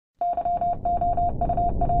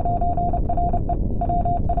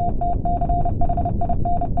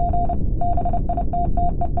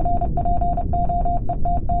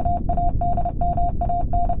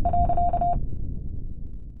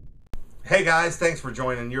Hey guys, thanks for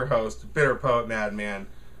joining your host, Bitter Poet Madman,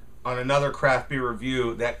 on another craft beer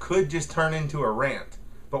review that could just turn into a rant,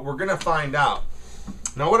 but we're going to find out.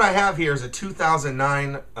 Now what I have here is a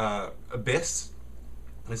 2009 Abyss.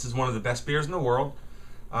 This is one of the best beers in the world.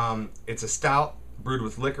 It's a stout brewed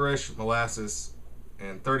with licorice, molasses,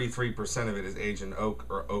 and 33% of it is aged in oak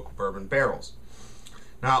or oak bourbon barrels.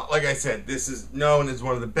 Now, like I said, this is known as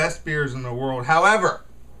one of the best beers in the world. However,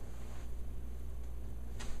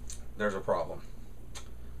 there's a problem.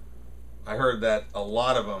 I heard that a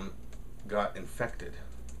lot of them got infected.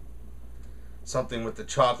 Something with the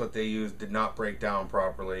chocolate they used did not break down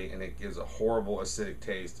properly, and it gives a horrible acidic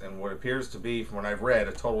taste, and what appears to be, from what I've read,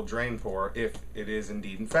 a total drain pour if it is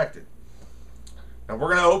indeed infected. Now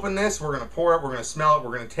we're going to open this, we're going to pour it, we're going to smell it,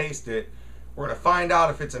 we're going to taste it, we're going to find out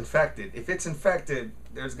if it's infected. If it's infected,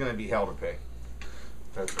 there's going to be hell to pay.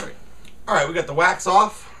 That's right. Alright, we got the wax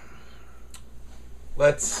off.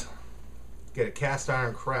 Let's get a cast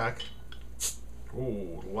iron crack.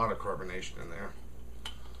 Ooh, a lot of carbonation in there.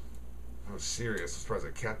 I was serious. I'm surprised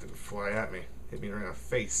that cat didn't fly at me. Hit me right in the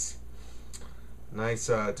face. Nice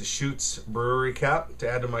Deschutes Brewery cap to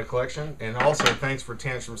add to my collection. And also thanks for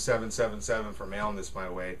Tantrum 777 for mailing this my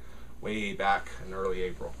way back in early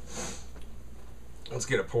April. Let's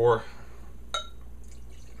get a pour.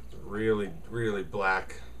 Really, really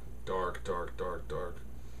black. Dark.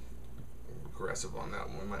 Aggressive on that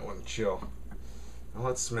one. We might want to chill. Now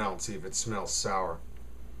let's smell and see if it smells sour.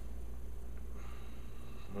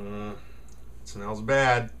 It smells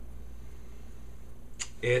bad.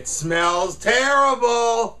 It smells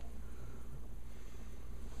terrible.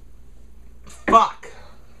 Fuck.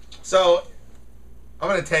 So I'm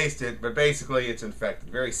gonna taste it, but basically it's infected.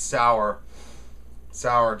 Very sour.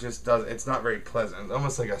 Sour just does. It's not very pleasant. It's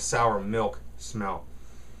almost like a sour milk smell.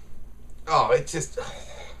 Oh, it just.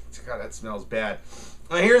 God, that smells bad.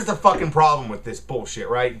 Now here's the fucking problem with this bullshit,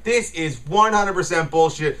 right? This is 100%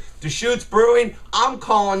 bullshit. Deschutes Brewing, I'm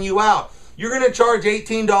calling you out. You're gonna charge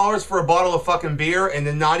 $18 for a bottle of fucking beer and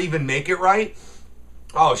then not even make it right?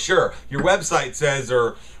 Oh, sure. Your website says,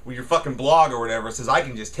 or your fucking blog or whatever says, I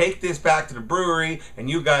can just take this back to the brewery and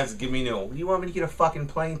you guys give me you want me to get a fucking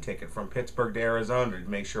plane ticket from Pittsburgh to Arizona to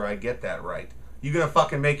make sure I get that right? You gonna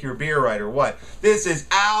fucking make your beer right or what? This is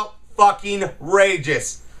out fucking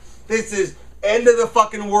outrageous. This is end of the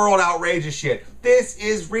fucking world outrageous shit. This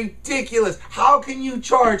is ridiculous. How can you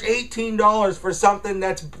charge $18 for something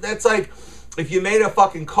that's like if you made a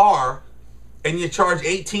fucking car and you charge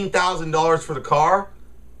 $18,000 for the car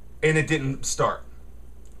and it didn't start?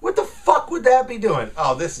 What the fuck would that be doing?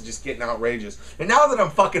 Oh, this is just getting outrageous. And now that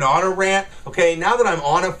I'm fucking on a rant, okay, now that I'm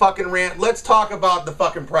on a fucking rant, let's talk about the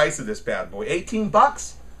fucking price of this bad boy. 18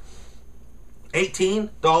 bucks?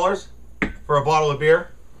 $18 for a bottle of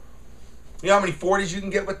beer? You know how many 40s you can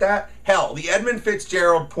get with that? Hell, the Edmund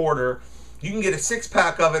Fitzgerald Porter, you can get a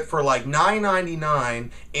 6-pack of it for like $9.99,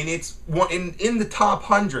 and it's in the top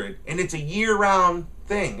 100, and it's a year-round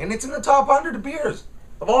thing, and it's in the top 100 of beers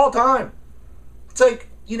of all time. It's like,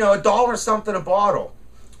 you know, $1 something a bottle.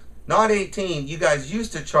 Not 18. You guys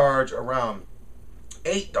used to charge around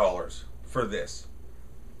 $8 for this.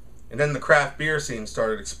 And then the craft beer scene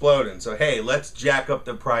started exploding. So, hey, let's jack up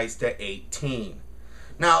the price to 18.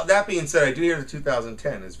 Now, that being said, I do hear the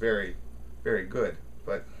 2010 is very, very good.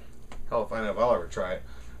 But, hell if I know if I'll ever try it.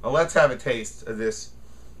 Now, let's have a taste of this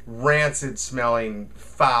rancid-smelling,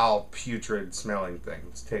 foul, putrid-smelling thing.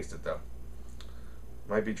 Let's taste it, though.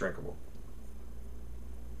 Might be drinkable.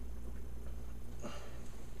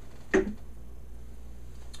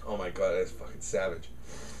 Oh my god, that's fucking savage.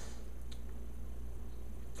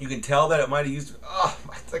 You can tell that it might have used... Oh,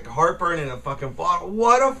 it's like heartburn in a fucking bottle.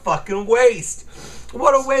 What a fucking waste.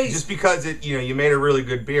 What a waste. Just because you made a really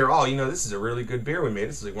good beer. Oh, this is a really good beer we made.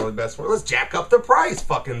 This is like one of the best. Let's jack up the price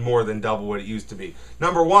fucking more than double what it used to be.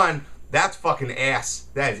 Number one, that's fucking ass.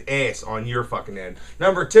 That is ass on your fucking end.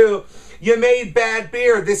 Number two, you made bad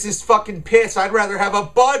beer. This is fucking piss. I'd rather have a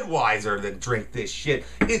Budweiser than drink this shit.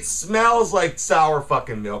 It smells like sour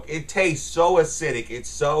fucking milk. It tastes so acidic. It's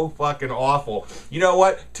so fucking awful. You know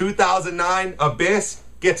what? 2009 Abyss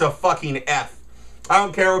gets a fucking F. I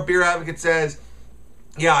don't care what Beer Advocate says.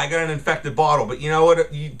 Yeah, I got an infected bottle, but you know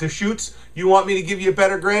what? Deschutes, you want me to give you a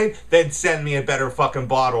better grade? Then send me a better fucking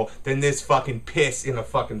bottle than this fucking piss in a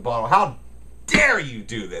fucking bottle. How dare you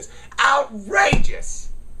do this? Outrageous.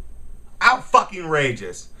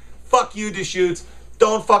 Out-fucking-rageous. Fuck you, Deschutes.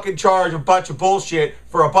 Don't fucking charge a bunch of bullshit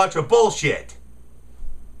for a bunch of bullshit.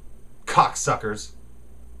 Cocksuckers.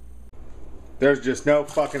 There's just no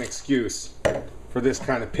fucking excuse for this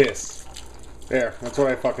kind of piss. There, that's what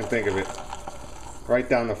I fucking think of it. Right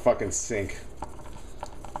down the fucking sink.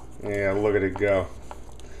 Yeah, look at it go.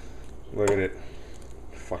 Look at it.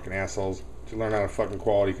 Fucking assholes. To learn how to fucking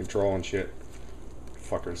quality control and shit.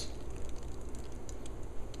 Fuckers.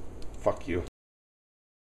 Fuck you.